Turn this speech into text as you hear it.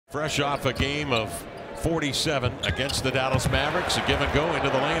Fresh off a game of 47 against the Dallas Mavericks. A give and go into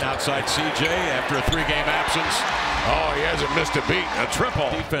the lane outside CJ after a three-game absence. Oh, he hasn't missed a beat. A triple.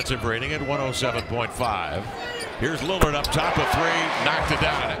 Defensive rating at 107.5. Here's Lillard up top of three. Knocked it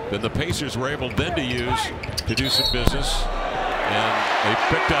down. Then the Pacers were able then to use to do some business. And they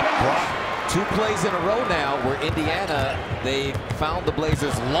picked up Brock. 2 plays in a row now where Indiana, they found the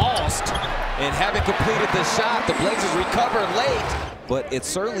Blazers lost and haven't completed the shot. The Blazers recovered late. But it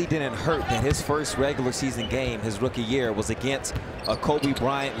certainly didn't hurt that his first regular season game, his rookie year, was against a Kobe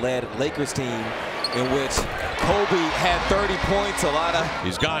Bryant-led Lakers team in which Kobe had 30 points,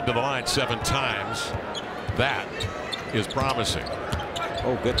 He's gone to the line 7 times. That is promising.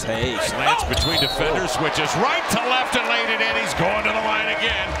 Oh, good take. Slants between defenders, switches right to left and laid it in. He's going to the line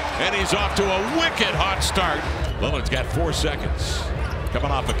again, and he's off to a wicked hot start. Lillard's got 4 seconds.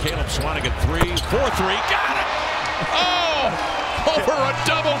 Coming off of Caleb Swanigan 3, 4-3, got it! Oh! Over a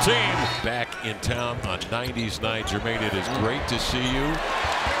double team. Back in town on 90s night. Jermaine, it is great to see you.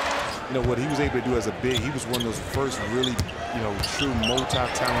 You know what he was able to do as a big, he was one of those first really, true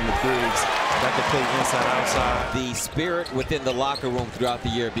multi-talented bigs that could play inside, outside. The spirit within the locker room throughout the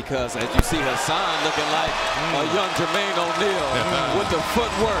year, because as you see Hassan looking like a young Jermaine O'Neal with the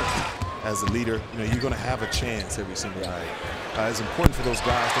footwork. As a leader, you're going to have a chance every single night. It's important for those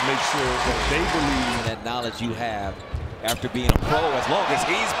guys to make sure that they believe in that knowledge you have after being a pro as long as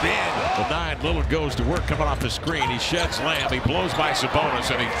he's been. The 9, Lillard goes to work coming off the screen. He sheds Lamb. He blows by Sabonis,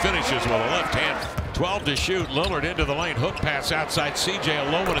 and he finishes with a left hand. 12 to shoot. Lillard into the lane. Hook pass outside. CJ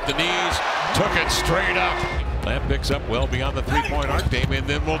alone at the knees. Took it straight up. Lamb picks up well beyond the three-point arc. Damian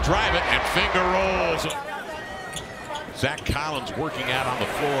then will drive it and finger rolls. Zach Collins working out on the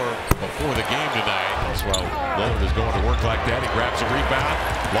floor before the game tonight. That's why Lillard is going to work like that. He grabs a rebound.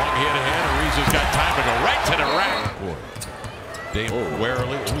 Long hit ahead. Ariza's got time to go right to the rack. Dame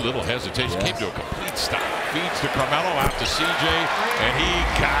warily, little hesitation, came to a complete stop. Feeds to Carmelo, out to CJ, and he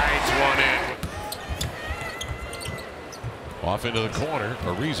guides one in. Off into the corner.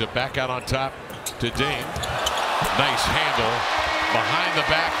 Ariza back out on top to Dame. Nice handle. Behind the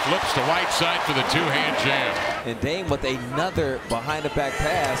back, flips to Whiteside for the two-hand jam. And Dame with another behind-the-back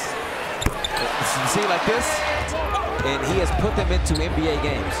pass. You see like this? And he has put them into NBA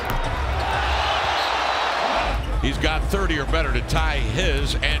games. He's got 30 or better to tie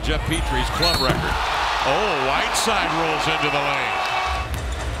his and Jeff Petrie's club record. Oh, Whiteside rolls into the lane.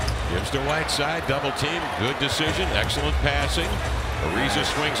 Gives to Whiteside, double team, good decision, excellent passing. Ariza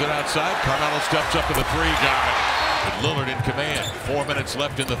swings it outside. Carmelo steps up to the 3, got it. With Lillard in command. 4 minutes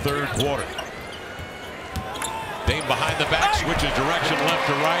left in the third quarter. Dame behind the back, switches direction left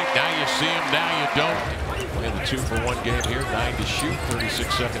to right. Now you see him, now you don't. Playing the 2-for-1 game here. 9 to shoot,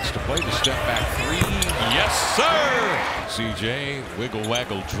 36 seconds to play. The step back 3. Yes, sir! CJ, wiggle,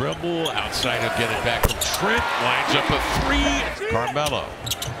 waggle, dribble. Outside, he'll get it back from Trent. Lines up a 3. Carmelo.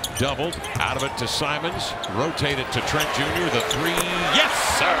 Doubled, out of it to Simons. Rotate it to Trent Jr. The 3. Yes,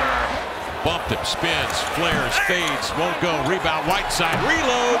 sir! Bumped him, spins, flares, fades, won't go. Rebound, Whiteside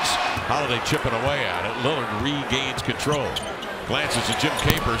reloads. Holiday chipping away at it. Lillard regains control. Glances at Jim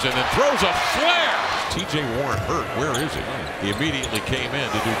Capers and then throws a flare. TJ Warren hurt. Where is he? He immediately came in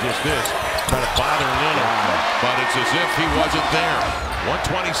to do just this. Trying to bother Lillard, but it's as if he wasn't there.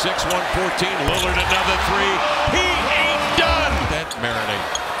 126, 114. Lillard another 3. He ain't done. That marinate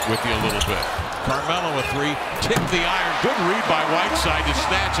with you a little bit. Carmelo a 3, tipped the iron. Good read by Whiteside to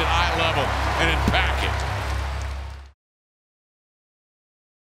snatch at eye level and then pack it.